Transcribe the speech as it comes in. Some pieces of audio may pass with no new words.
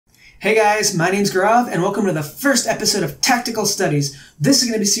Hey guys, my name's Gaurav, and welcome to the first episode of Tactical Studies. This is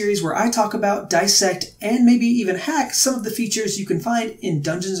going to be a series where I talk about, dissect, and maybe even hack some of the features you can find in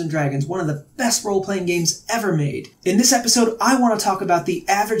Dungeons & Dragons, one of the best role-playing games ever made. In this episode, I want to talk about the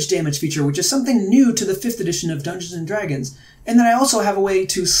average damage feature, which is something new to the 5th edition of Dungeons & Dragons, and then I also have a way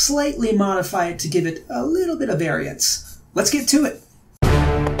to slightly modify it to give it a little bit of variance. Let's get to it.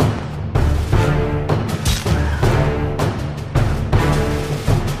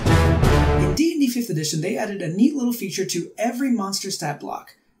 In D&D 5th edition, they added a neat little feature to every monster stat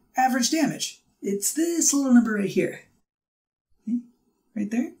block. Average damage. It's this little number right here.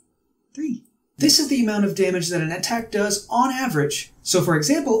 Right there? 3. This is the amount of damage that an attack does on average. So for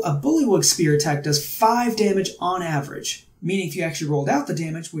example, a Bullywug Spear attack does 5 damage on average. Meaning if you actually rolled out the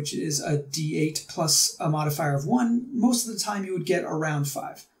damage, which is a d8 plus a modifier of 1, most of the time you would get around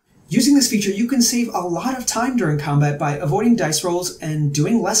 5. Using this feature, you can save a lot of time during combat by avoiding dice rolls and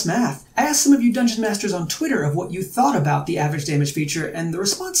doing less math. I asked some of you Dungeon Masters on Twitter of what you thought about the average damage feature, and the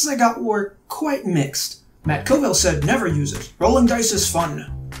responses I got were quite mixed. Matt Covell said, never use it. Rolling dice is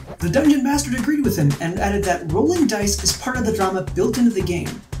fun. The Dungeon Master agreed with him and added that rolling dice is part of the drama built into the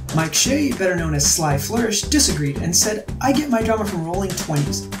game. Mike Shea, better known as Sly Flourish, disagreed and said, I get my drama from rolling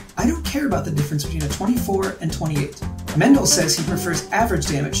 20s. I don't care about the difference between a 24 and 28. Mendel says he prefers average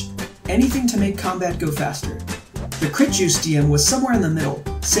damage, anything to make combat go faster. The Crit Juice DM was somewhere in the middle,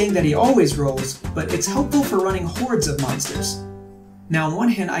 saying that he always rolls, but it's helpful for running hordes of monsters. Now on one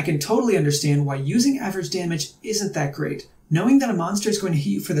hand, I can totally understand why using average damage isn't that great. Knowing that a monster is going to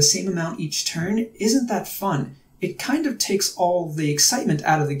hit you for the same amount each turn isn't that fun. It kind of takes all the excitement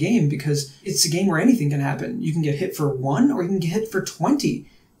out of the game because it's a game where anything can happen. You can get hit for 1 or you can get hit for 20,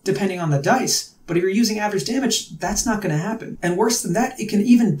 depending on the dice. But if you're using average damage, that's not going to happen. And worse than that, it can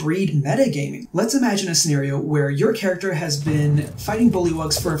even breed metagaming. Let's imagine a scenario where your character has been fighting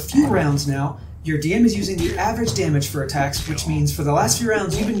bullywugs for a few rounds now. Your DM is using the average damage for attacks, which means for the last few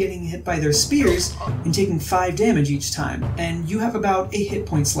rounds you've been getting hit by their spears and taking 5 damage each time, and you have about 8 hit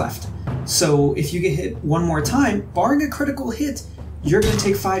points left. So if you get hit one more time, barring a critical hit, you're going to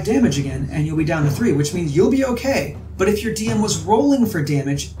take 5 damage again, and you'll be down to 3, which means you'll be okay. But if your DM was rolling for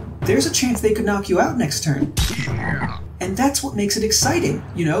damage, there's a chance they could knock you out next turn. And that's what makes it exciting,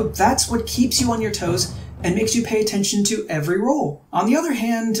 you know? That's what keeps you on your toes and makes you pay attention to every roll. On the other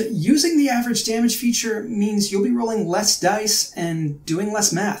hand, using the average damage feature means you'll be rolling less dice and doing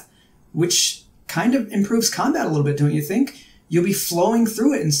less math, which kind of improves combat a little bit, don't you think? You'll be flowing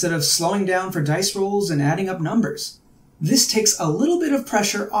through it instead of slowing down for dice rolls and adding up numbers. This takes a little bit of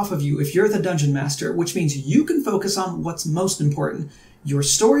pressure off of you if you're the Dungeon Master, which means you can focus on what's most important, your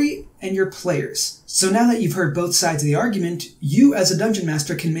story and your players. So now that you've heard both sides of the argument, you as a Dungeon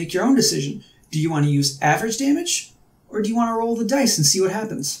Master can make your own decision. Do you want to use average damage, or do you want to roll the dice and see what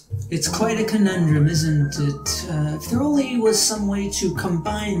happens? It's quite a conundrum, isn't it? If there only was some way to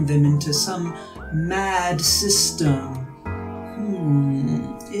combine them into some mad system.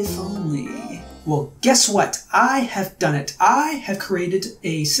 If only. Well, guess what? I have done it. I have created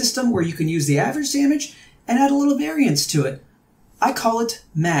a system where you can use the average damage and add a little variance to it. I call it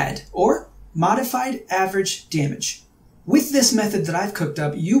MAD, or Modified Average Damage. With this method that I've cooked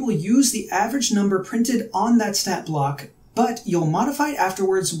up, you will use the average number printed on that stat block, but you'll modify it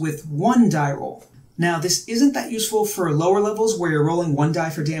afterwards with 1 die roll. Now, this isn't that useful for lower levels where you're rolling 1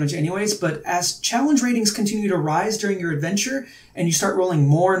 die for damage anyways, but as challenge ratings continue to rise during your adventure and you start rolling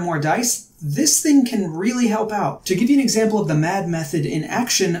more and more dice, this thing can really help out. To give you an example of the MAD method in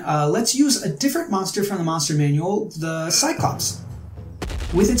action, let's use a different monster from the monster manual, the Cyclops.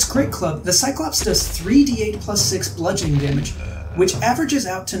 With its Crit Club, the Cyclops does 3d8 plus 6 bludgeoning damage, which averages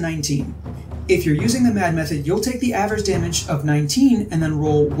out to 19. If you're using the MAD method, you'll take the average damage of 19 and then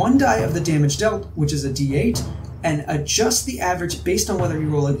roll 1 die of the damage dealt, which is a d8, and adjust the average based on whether you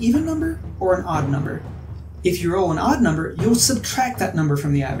roll an even number or an odd number. If you roll an odd number, you'll subtract that number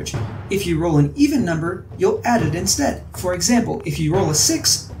from the average. If you roll an even number, you'll add it instead. For example, if you roll a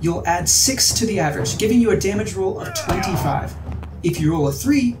 6, you'll add 6 to the average, giving you a damage roll of 25. If you roll a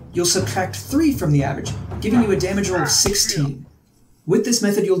 3, you'll subtract 3 from the average, giving you a damage roll of 16. With this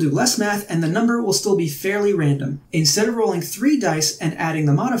method, you'll do less math and the number will still be fairly random. Instead of rolling 3 dice and adding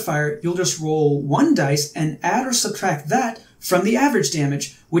the modifier, you'll just roll 1 dice and add or subtract that from the average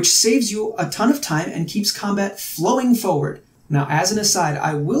damage, which saves you a ton of time and keeps combat flowing forward. Now, as an aside,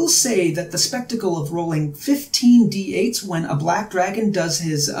 I will say that the spectacle of rolling 15 d8s when a black dragon does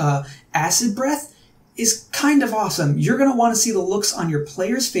his acid breath is kind of awesome. You're going to want to see the looks on your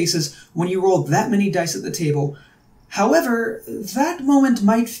players' faces when you roll that many dice at the table. However, that moment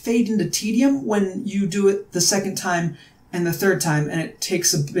might fade into tedium when you do it the second time and the third time, and it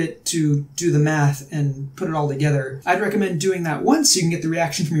takes a bit to do the math and put it all together. I'd recommend doing that once so you can get the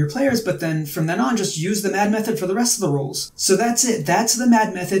reaction from your players, but then from then on, just use the MAD method for the rest of the rolls. So that's it. That's the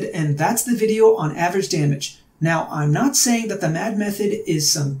MAD method, and that's the video on average damage. Now, I'm not saying that the MAD method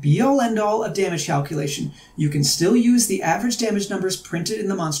is some be-all end-all of damage calculation. You can still use the average damage numbers printed in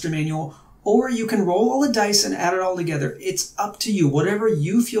the monster manual, or you can roll all the dice and add it all together. It's up to you, whatever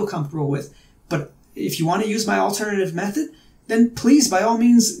you feel comfortable with. But if you want to use my alternative method, then please, by all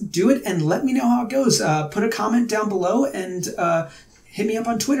means, do it and let me know how it goes. Put a comment down below and hit me up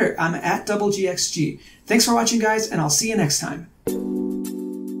on Twitter. I'm at DoubleGXG. Thanks for watching, guys, and I'll see you next time.